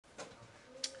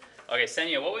Okay,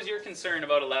 Senya, what was your concern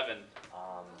about 11?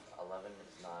 11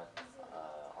 is not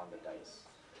on the dice.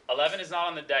 11 is not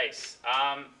on the dice.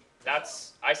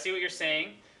 I see what you're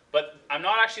saying, but I'm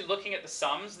not actually looking at the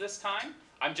sums this time.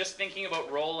 I'm just thinking about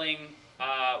rolling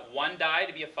one die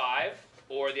to be a 5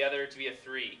 or the other to be a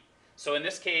 3. So in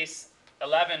this case,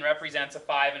 11 represents a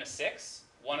 5 and a 6.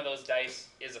 One of those dice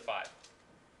is a 5.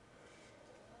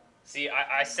 See,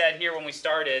 I said here when we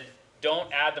started, don't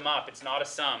add them up. It's not a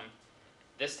sum.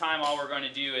 This time all we're going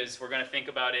to do is we're going to think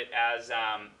about it as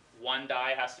one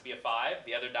die has to be a 5,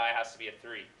 the other die has to be a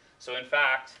 3. So in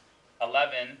fact,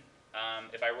 11,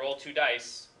 if I roll 2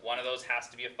 dice, one of those has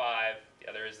to be a 5, the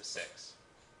other is a 6.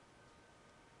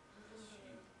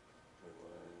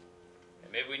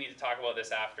 And maybe we need to talk about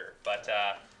this after, but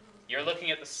you're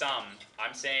looking at the sum.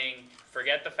 I'm saying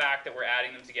forget the fact that we're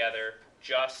adding them together,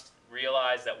 just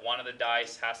realize that one of the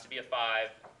dice has to be a 5,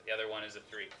 the other one is a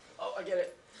 3. Oh, I get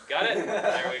it. Got it?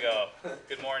 There we go.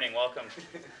 Good morning, welcome.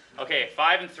 Okay,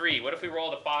 5 and 3. What if we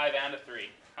rolled a 5 and a 3?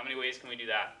 How many ways can we do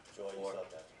that?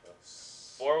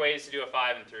 4 ways to do a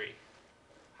 5 and 3.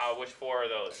 Which 4 are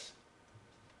those?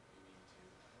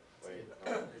 Wait,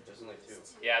 no, there's only 2.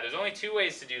 Yeah, there's only 2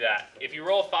 ways to do that. If you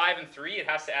roll 5 and 3, it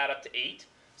has to add up to 8.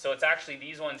 So it's actually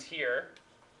these ones here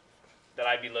that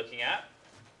I'd be looking at.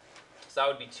 So that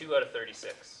would be 2 out of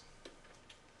 36.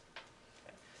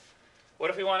 What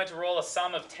if we wanted to roll a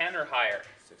sum of 10 or higher?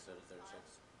 6 out of 36.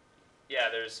 Yeah,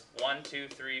 there's 1, 2,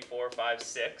 3, 4, 5,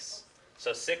 6.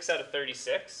 So 6 out of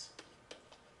 36.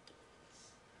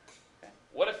 Okay.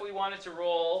 What if we wanted to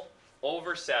roll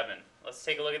over 7? Let's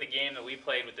take a look at the game that we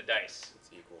played with the dice. It's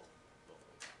equal.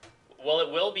 Well,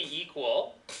 it will be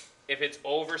equal if it's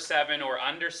over 7 or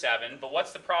under 7, but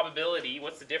what's the probability?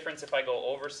 What's the difference if I go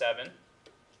over 7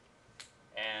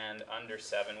 and under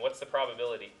 7? What's the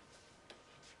probability?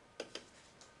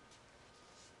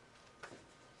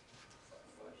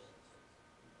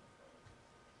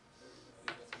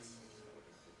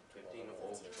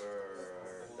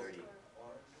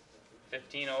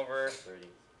 15 over 30.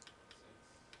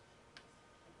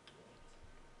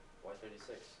 Why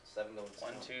 36? 7 over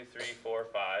 1, 2, 3, 4,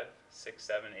 5, 6,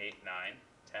 7, 8, 9,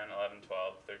 10, 11,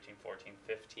 12, 13, 14,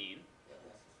 15.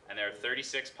 And there are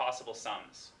 36 possible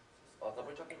sums. Oh, I thought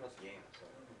we were talking about the game. So.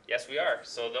 Yes, we are.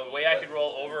 So the way I could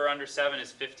roll over or under 7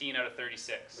 is 15 out of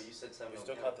 36. But you said 7. You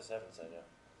still count the 7 side, yeah.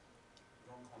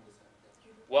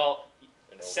 Well,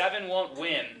 7 won't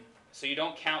win, so you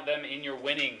don't count them in your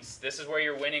winnings. This is where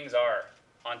your winnings are,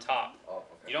 on top. Oh,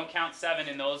 okay. You don't count 7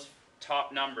 in those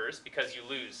top numbers because you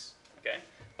lose. Okay?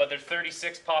 But there's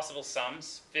 36 possible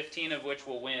sums, 15 of which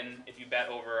will win if you bet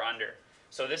over or under.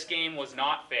 So this game was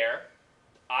not fair.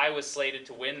 I was slated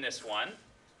to win this one.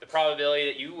 The probability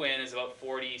that you win is about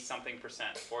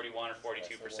 40-something%, 41 or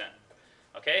 42%.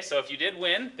 Okay, so if you did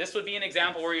win, this would be an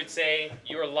example where you'd say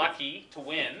you're lucky to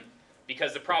win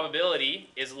because the probability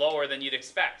is lower than you'd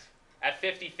expect. At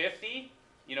 50-50,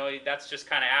 you know, that's just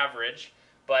kind of average.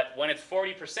 But when it's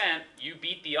 40%, you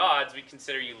beat the odds, we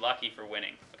consider you lucky for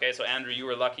winning. Okay, so Andrew, you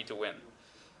were lucky to win.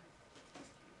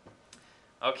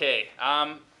 Okay,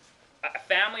 a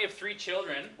family of 3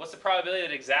 children, what's the probability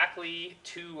that exactly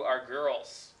 2 are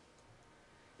girls?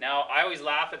 Now, I always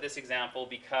laugh at this example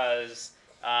because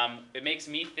it makes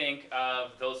me think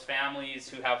of those families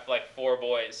who have like 4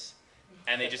 boys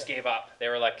and they just gave up. They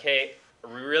were like, okay,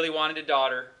 we really wanted a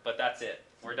daughter, but that's it.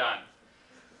 We're done.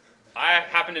 I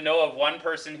happen to know of one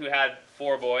person who had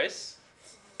 4 boys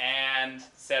and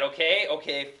said,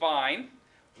 okay, fine.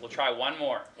 We'll try one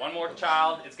more. One more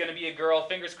child. It's going to be a girl.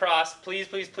 Fingers crossed. Please,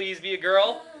 please, please be a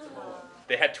girl.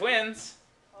 They had twins.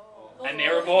 And they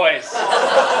were boys.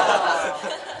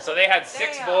 So they had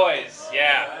 6 boys.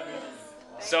 Yeah.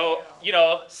 So, you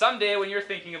know, someday when you're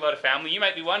thinking about a family, you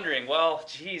might be wondering, well,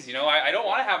 geez, you know, I don't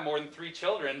want to have more than 3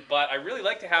 children, but I really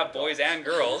like to have boys and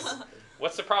girls.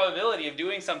 What's the probability of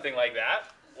doing something like that?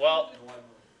 Well,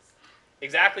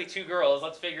 exactly 2 girls.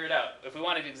 Let's figure it out. If we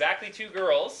wanted exactly 2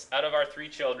 girls out of our 3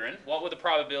 children, what would the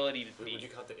probability be? Would you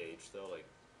count the age though, like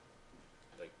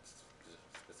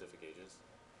specific ages?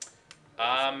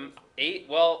 8.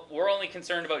 Well, we're only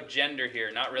concerned about gender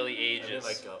here, not really ages. I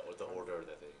mean, like the order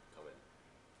that they come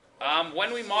in.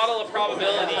 When we model a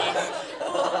probability,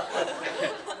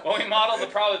 when we model the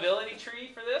probability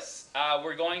tree for this,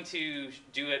 we're going to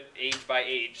do it age by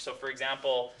age. So, for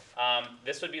example,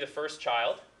 this would be the first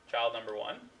child, child number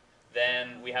 1.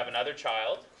 Then we have another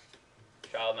child,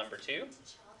 child number 2.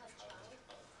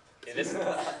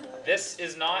 This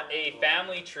is not a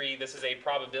family tree. This is a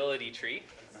probability tree.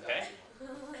 Okay.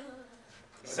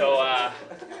 So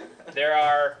there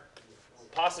are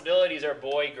possibilities are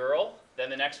boy, girl. Then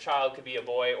the next child could be a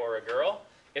boy or a girl.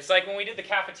 It's like when we did the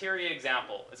cafeteria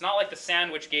example. It's not like the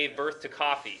sandwich gave birth to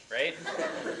coffee, right?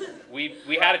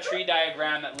 We had a tree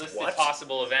diagram that listed What?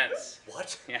 possible events.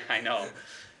 What? Yeah, I know.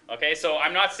 Okay, so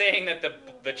I'm not saying that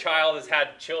the child has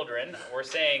had children. We're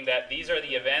saying that these are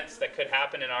the events that could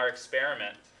happen in our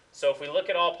experiment. So if we look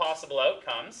at all possible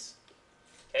outcomes,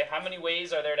 okay, how many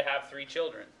ways are there to have 3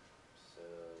 children? So,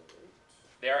 8.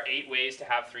 There are 8 ways to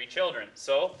have 3 children.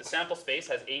 So the sample space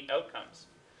has 8 outcomes.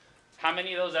 How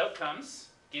many of those outcomes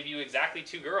give you exactly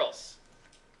 2 girls?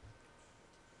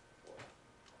 4.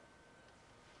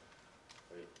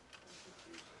 Wait, I'm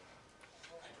confused.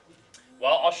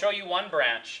 Well, I'll show you one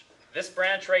branch. This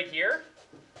branch right here,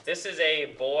 this is a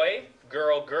boy,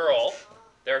 girl, girl.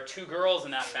 There are 2 girls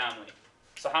in that family.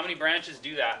 So how many branches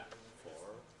do that?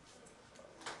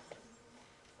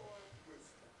 4.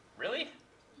 Really?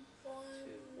 4.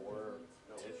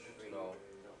 No.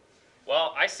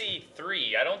 Well, I see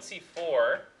 3. I don't see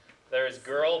 4. There's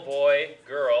girl, boy,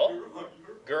 girl.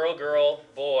 Girl, girl,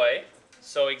 boy.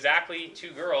 So exactly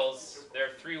 2 girls. There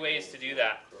are 3 ways to do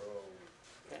that.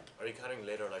 Are you counting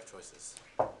later life choices?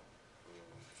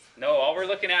 No, all we're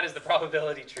looking at is the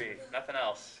probability tree. Nothing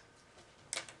else.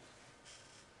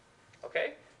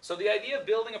 Okay? So the idea of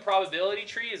building a probability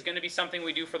tree is going to be something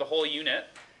we do for the whole unit.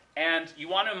 And you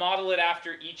want to model it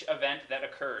after each event that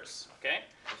occurs. Okay?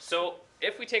 So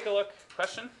if we take a look,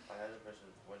 question? I had a question.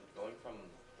 When going from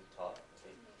the top,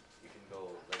 you can go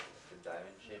like the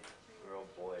diamond shape, girl,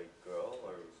 boy, girl,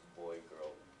 or boy,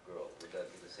 girl, girl. Would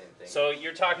that be the same thing? So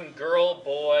you're talking girl,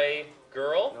 boy,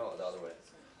 girl? No, the other way.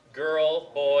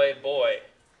 Girl, boy, boy.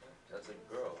 That's a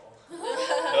girl.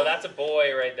 No, that's a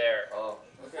boy right there. Oh.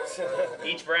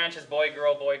 Each branch is boy,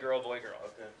 girl, boy, girl, boy, girl.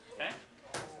 Okay. Okay?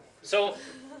 So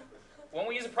when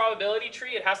we use a probability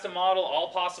tree, it has to model all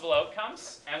possible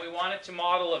outcomes, and we want it to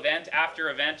model event after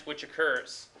event which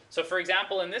occurs. So for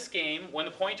example, in this game, when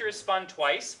the pointer is spun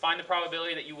twice, find the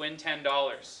probability that you win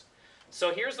 $10.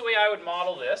 So here's the way I would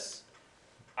model this.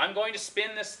 I'm going to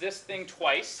spin this thing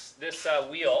twice, this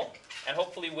wheel, and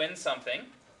hopefully win something.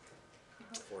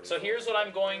 So here's what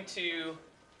I'm going to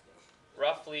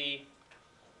roughly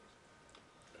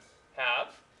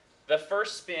have. The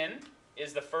first spin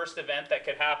is the first event that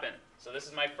could happen. So this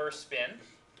is my first spin.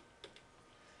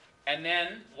 And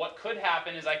then what could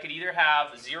happen is I could either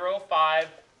have 0, 5,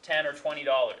 10, or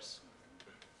 $20.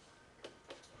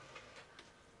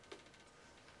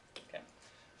 Okay.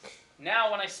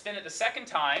 Now when I spin it the second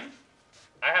time,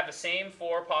 I have the same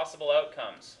 4 possible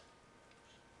outcomes.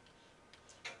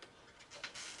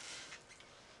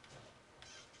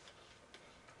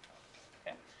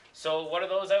 Okay. So what are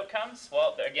those outcomes?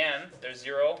 Well, again, there's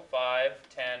 0, 5,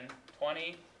 10,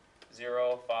 20,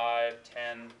 0, 5,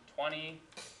 10, 20,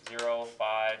 0,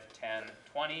 5, 10,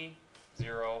 20,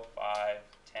 0, 5,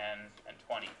 10, and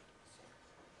 20.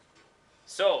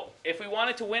 So, if we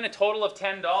wanted to win a total of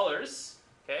 $10,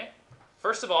 okay,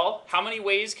 first of all, how many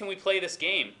ways can we play this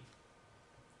game?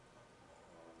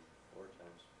 4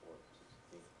 times 4,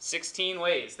 16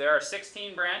 ways. There are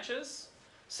 16 branches,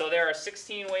 so there are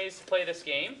 16 ways to play this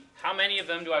game. How many of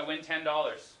them do I win $10?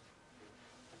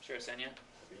 Sure, Senya?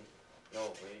 3.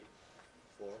 No, wait.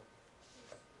 4.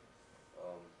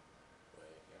 Wait,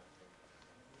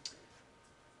 yeah.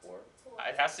 4.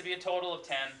 It has to be a total of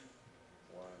 10.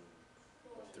 1.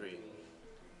 3.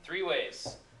 3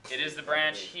 ways. It is the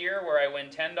branch here where I win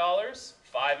 $10,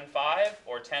 5 and 5,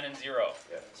 or 10 and 0.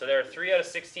 Yeah. So there are 3 out of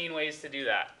 16 ways to do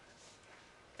that.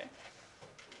 Okay.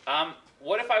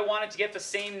 What if I wanted to get the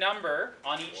same number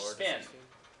on each 4 to spin? 16?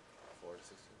 4 to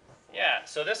 16? Yeah,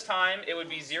 so this time it would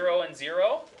be 0 and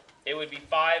 0. It would be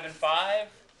 5 and 5,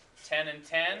 10 and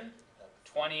 10,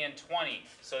 20 and 20.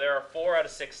 So there are 4 out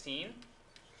of 16,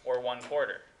 or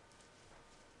 1/4.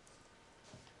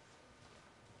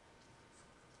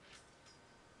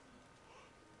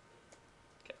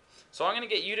 Okay. So I'm going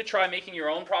to get you to try making your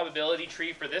own probability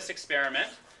tree for this experiment.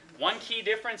 One key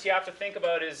difference you have to think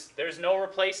about is there's no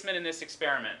replacement in this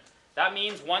experiment. That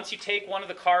means once you take one of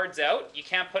the cards out, you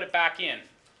can't put it back in.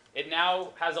 It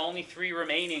now has only 3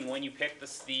 remaining when you pick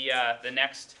the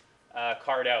next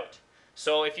card out.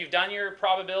 So if you've done your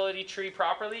probability tree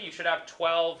properly, you should have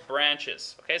 12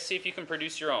 branches. Okay, see if you can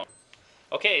produce your own.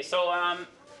 Okay, so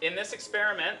in this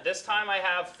experiment, this time I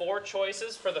have 4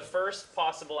 choices for the first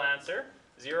possible answer,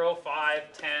 0,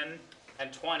 5, 10,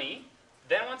 and 20.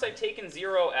 Then once I've taken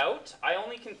 0 out, I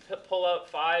only can pull out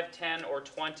 5, 10, or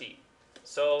 20.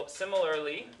 So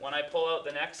similarly, when I pull out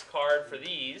the next card for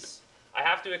these, I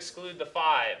have to exclude the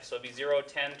 5. So it'd be 0,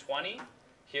 10, 20.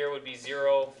 Here would be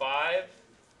 0, 5,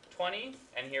 20.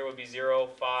 And here would be 0,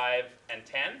 5, and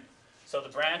 10. So the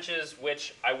branches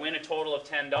which I win a total of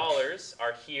 $10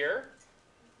 are here,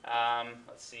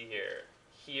 Let's see here.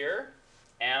 Here,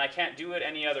 and I can't do it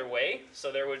any other way,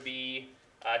 so there would be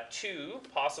 2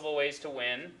 possible ways to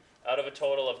win out of a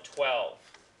total of 12.